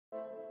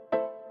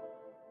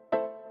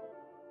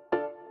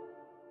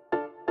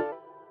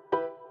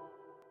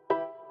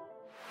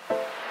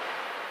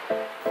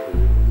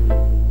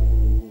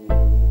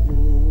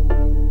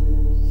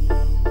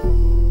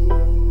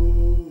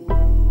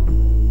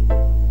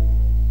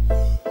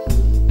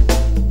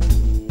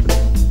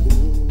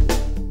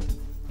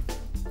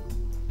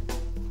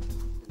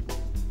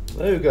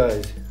Hello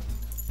guys,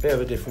 bit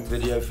of a different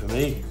video for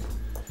me.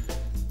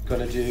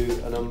 Gonna do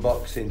an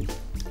unboxing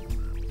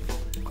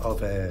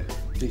of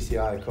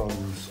DC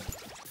Icons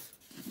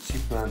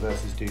Superman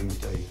vs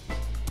Doomsday.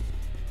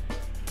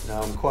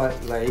 Now I'm quite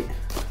late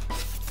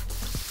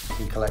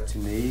in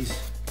collecting these,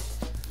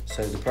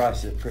 so the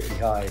prices are pretty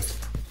high.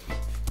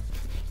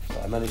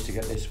 But I managed to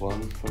get this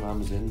one from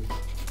Amazon,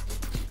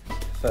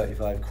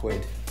 35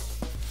 quid.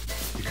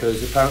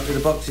 Because apparently the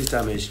box is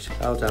damaged.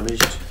 How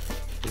damaged?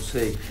 We'll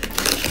see.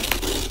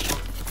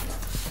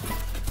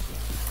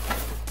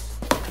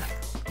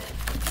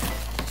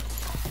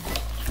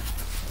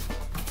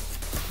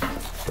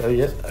 So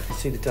yeah, I can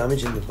see the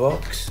damage in the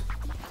box.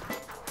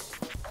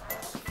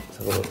 Let's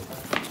have a look.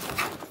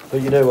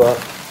 But you know what?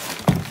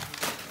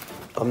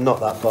 I'm not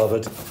that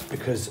bothered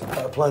because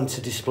I plan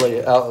to display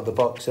it out of the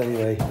box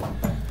anyway.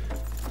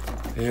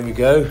 Here we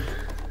go.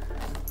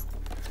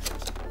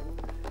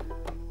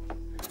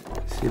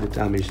 See the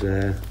damage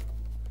there.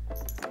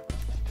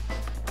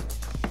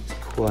 It's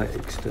quite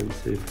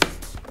extensive.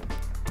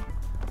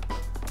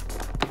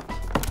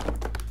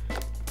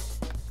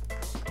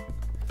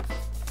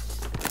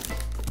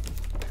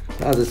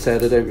 As I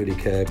said, I don't really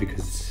care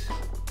because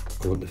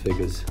I want the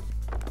figures.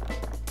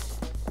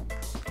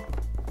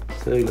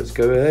 So let's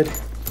go ahead.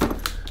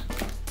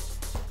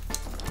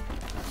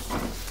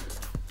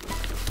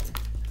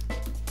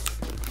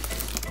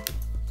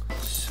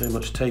 So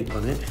much tape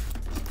on it.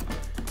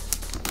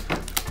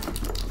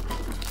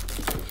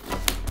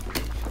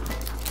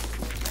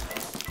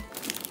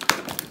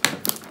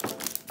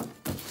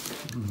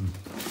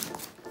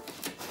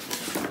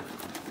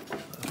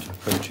 I have to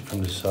approach it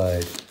from the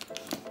side.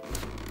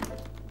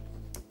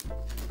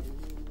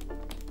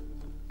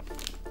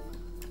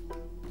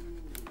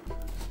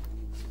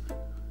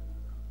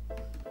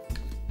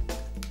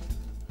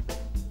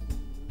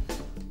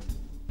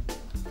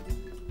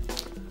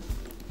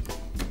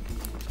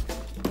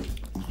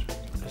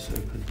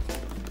 Open.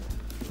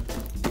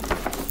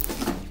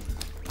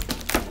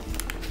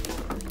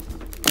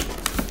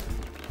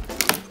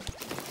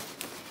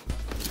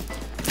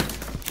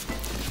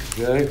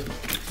 There we go.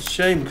 It's a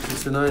shame because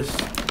it's a nice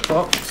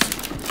box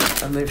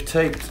and they've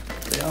taped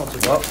the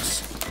outer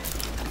box,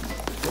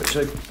 which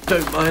I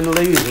don't mind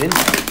losing,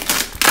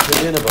 to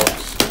the inner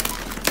box.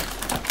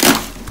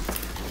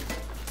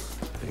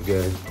 There you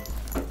go.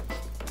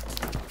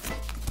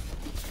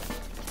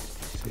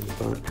 See the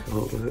back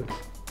artwork.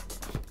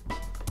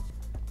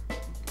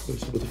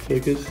 Some of the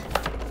figures.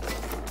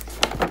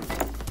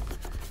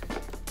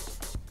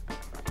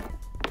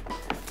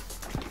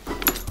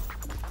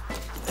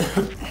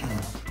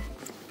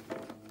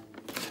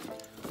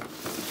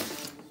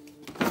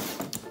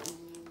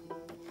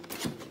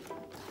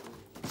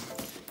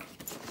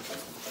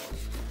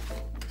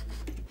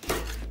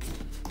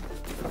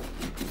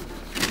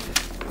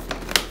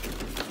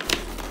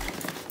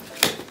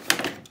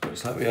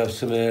 Looks like we have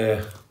some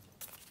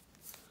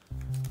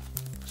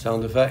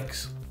sound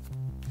effects.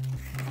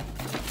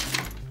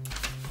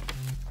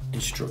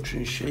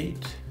 Instruction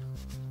sheet.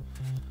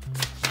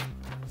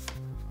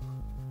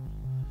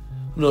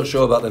 I'm not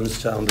sure about them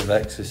sound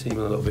effects, they seem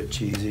a little bit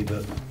cheesy,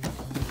 but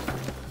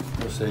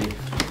we'll see.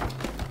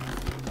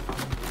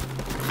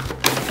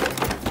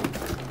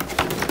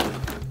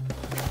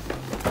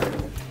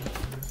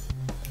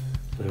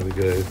 There we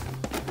go.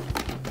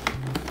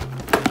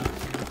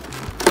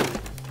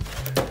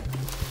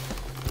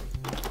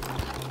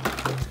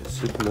 Let's get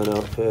Superman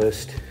out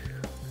first.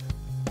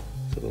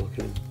 Let's have a look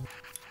at him.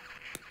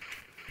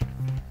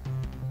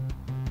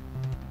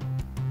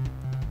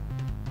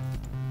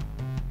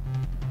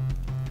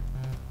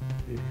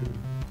 You can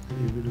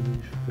leave it on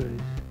his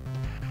face.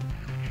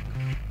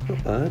 Not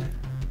bad.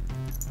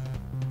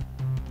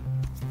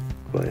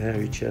 Quite a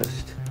hairy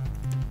chest.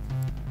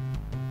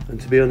 And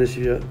to be honest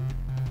with you,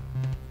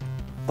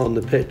 on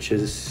the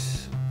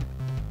pictures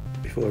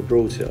before I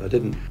brought it, I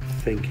didn't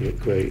think it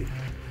great.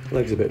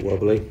 Legs a bit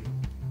wobbly.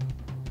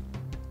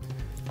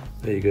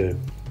 There you go.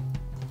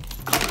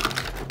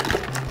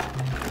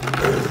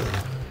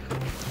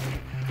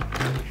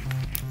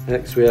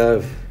 Next we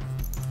have,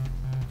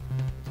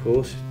 of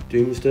course,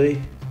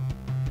 Doomsday.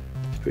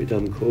 It's pretty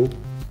damn cool.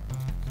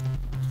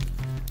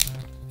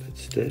 Bit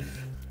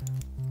stiff.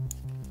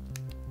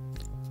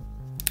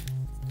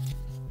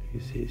 You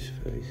can see his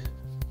face.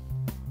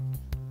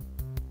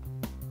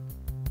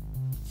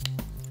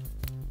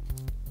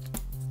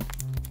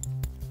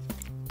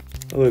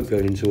 I won't go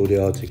into all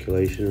the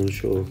articulation. I'm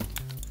sure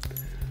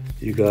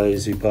you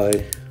guys who buy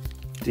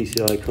DC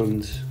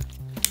Icons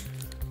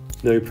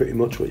know pretty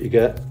much what you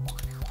get.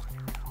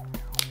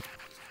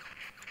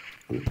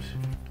 Oops.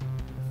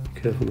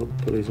 Careful not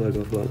to pull his leg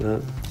off like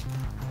that.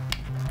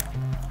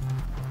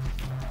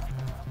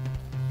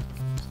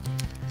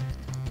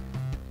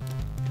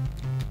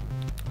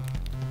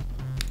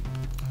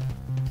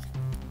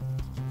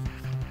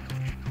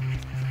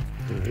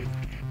 Right.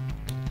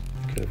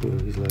 Careful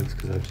with his legs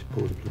because I've just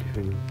pulled the bloody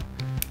thing.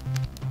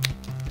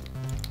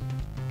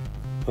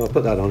 I'll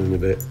put that on in a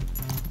bit.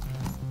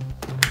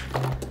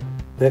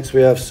 Next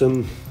we have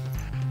some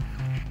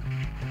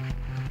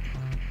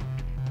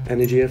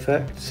energy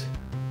effects.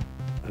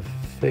 I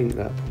think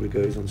that probably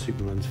goes on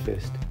Superman's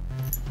fist.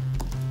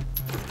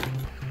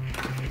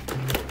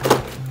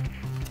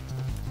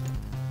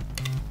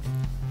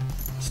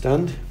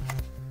 Stand.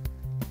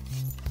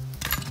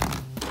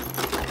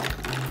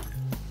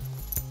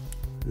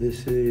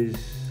 This is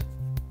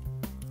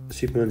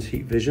Superman's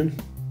heat vision.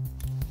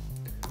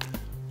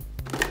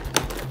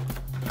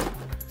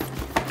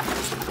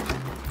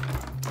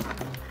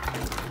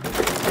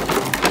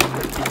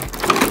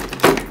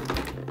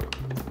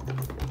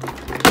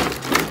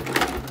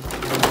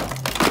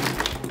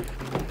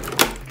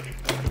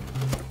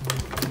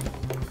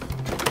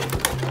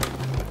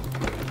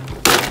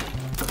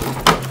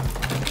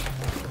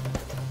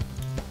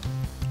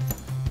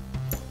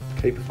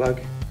 Paper flag.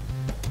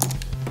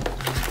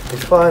 And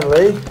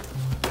finally,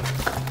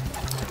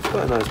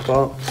 quite a nice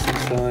box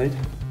inside.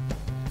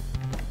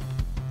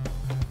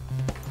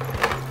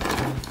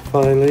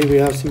 Finally, we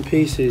have some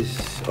pieces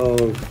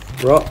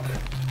of rock.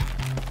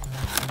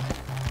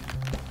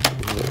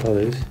 What that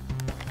is.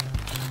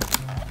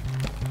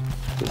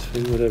 This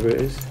thing, whatever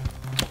it is.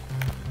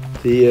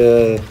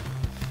 The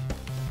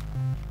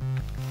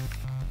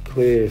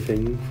clear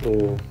thing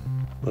for,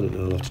 I don't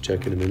know, I'll have to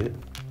check in a minute.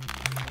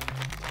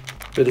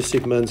 Bit of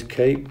Superman's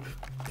cape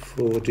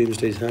for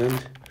Doomsday's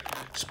hand.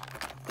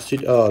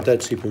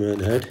 Dead Superman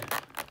head.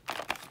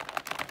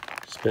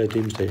 Spare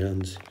Doomsday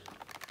hands.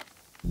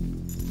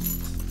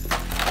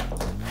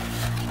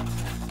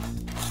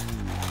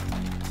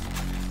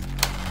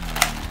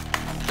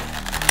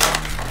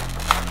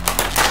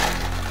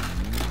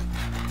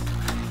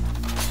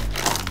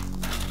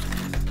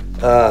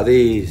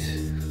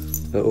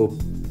 These little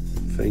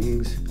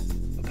things,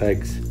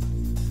 pegs.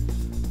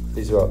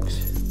 These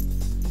rocks.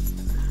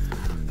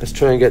 Let's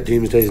try and get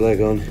Doomsday's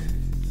leg on.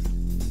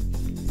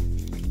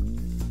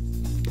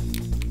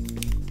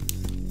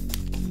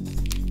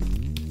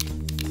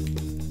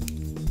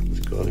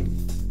 Just got him.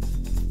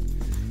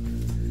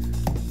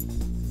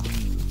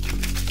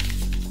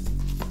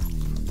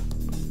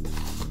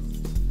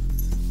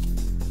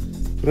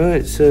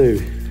 Right, so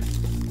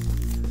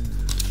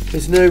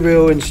there's no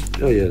real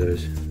oh yeah, there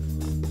is.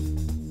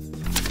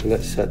 So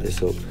let's set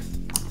this up.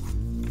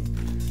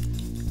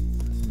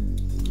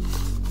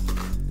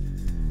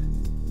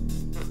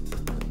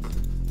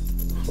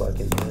 Flag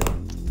in there.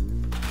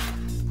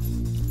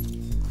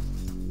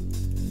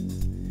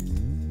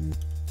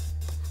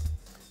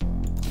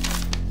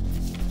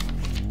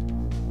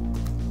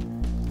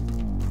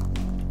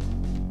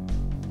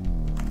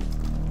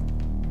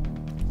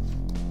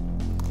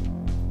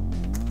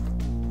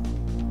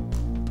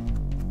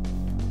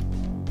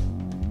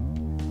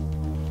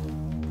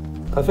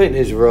 I think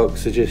these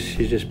rocks are you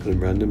just put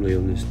them randomly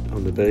on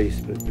the base,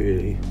 but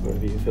really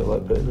wherever you feel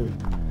like putting them.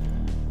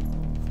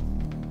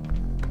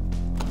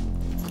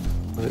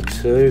 Like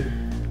so.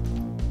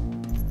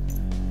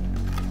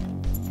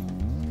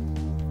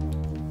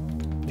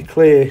 The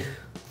clear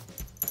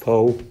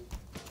pole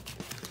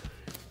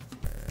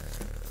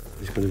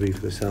is going to be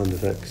for the sound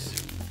effects.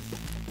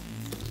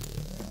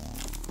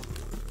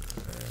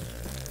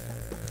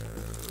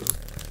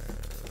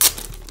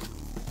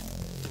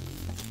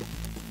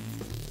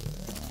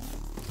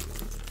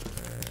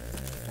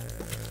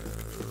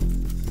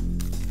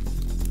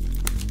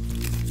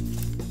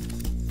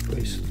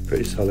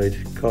 Pretty solid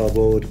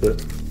cardboard,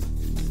 but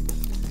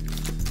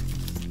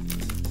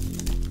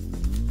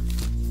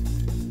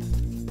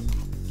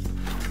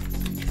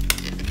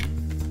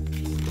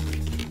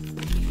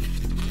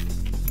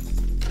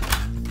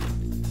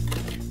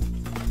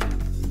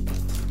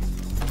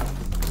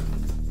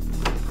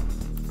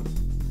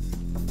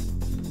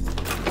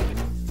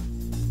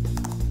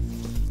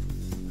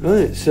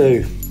right,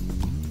 so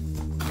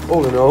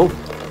all in all,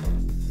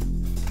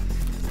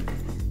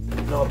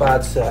 not a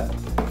bad set.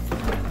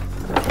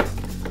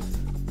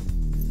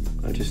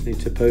 I just need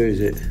to pose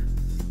it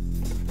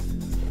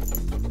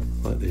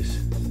like this,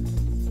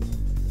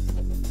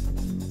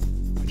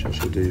 which I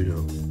shall do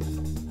now.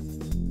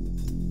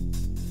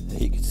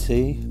 You can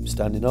see I'm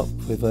standing up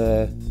with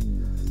the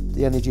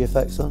energy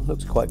effects on.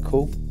 Looks quite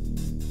cool.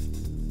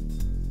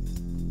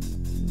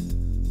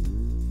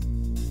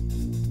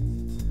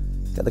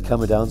 Get the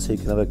camera down so you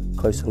can have a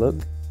closer look.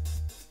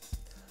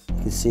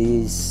 You can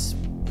see his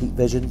heat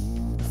vision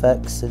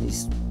effects and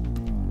his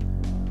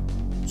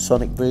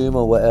sonic boom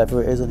or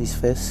whatever it is on his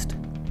fist.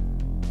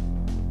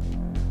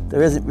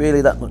 There isn't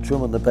really that much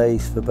room on the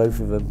base for both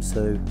of them,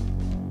 so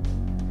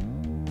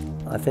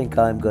I think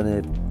I'm going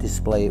to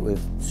display it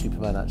with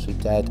Superman actually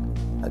dead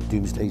at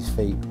Doomsday's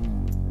feet.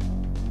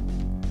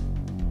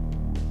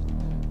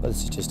 But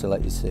this is just to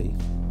let you see.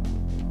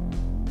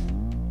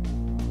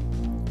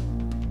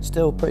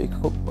 Still pretty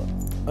cool,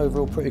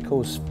 overall pretty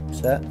cool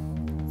set.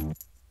 I'm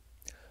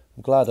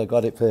glad I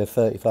got it for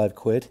 35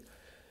 quid.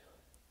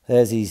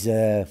 There's his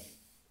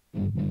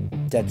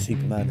dead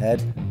Superman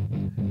head,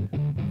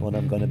 one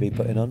I'm going to be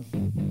putting on.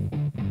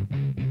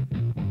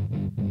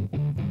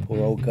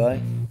 Poor old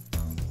guy.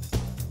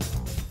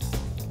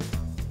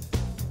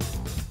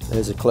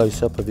 There's a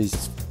close-up of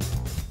his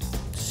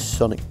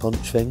sonic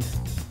punch thing.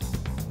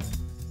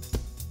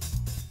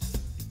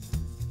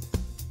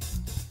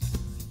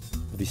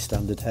 his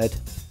standard head.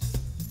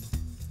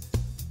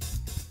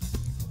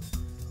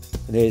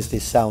 And here's the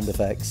sound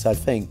effects. I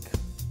think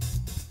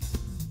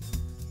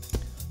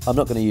I'm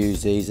not going to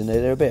use these, and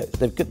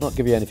they've not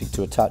give you anything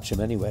to attach them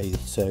anyway,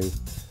 so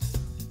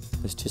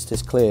it's just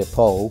this clear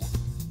pole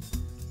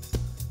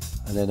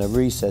and then a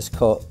recess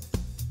cut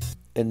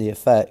in the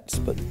effects,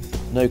 but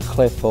no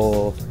clip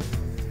or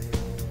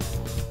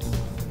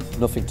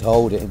nothing to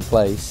hold it in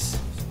place,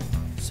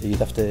 so you'd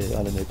have to,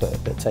 I don't know, put a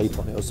bit of tape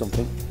on it or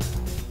something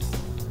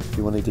if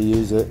you wanted to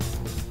use it.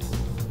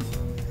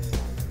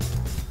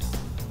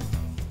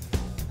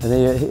 And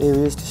here he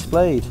is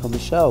displayed on the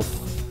shelf.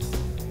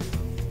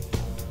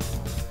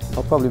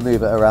 I'll probably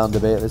move it around a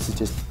bit. This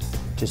is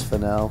just for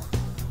now.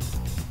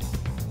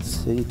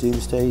 See,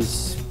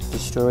 Doomsday's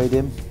destroyed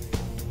him.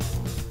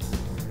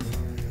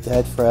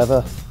 Dead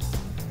forever,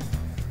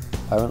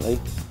 apparently.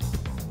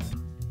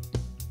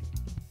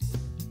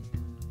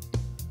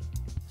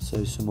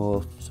 So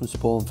some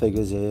Spawn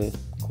figures here,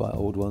 quite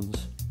old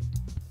ones.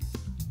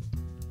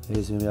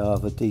 Here's some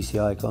other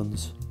DC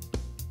icons.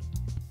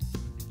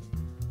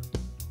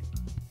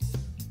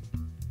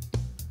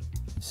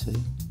 See,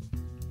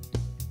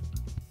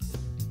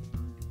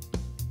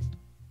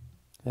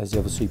 there's the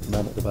other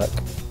Superman at the back.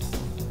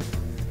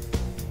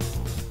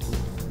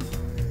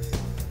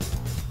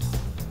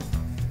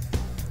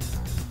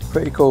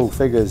 Pretty cool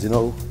figures, you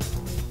know,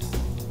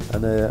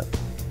 and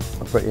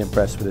I'm pretty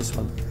impressed with this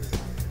one.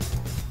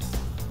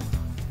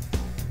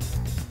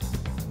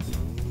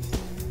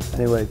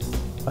 Anyway,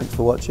 thanks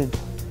for watching.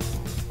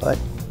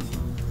 Bye.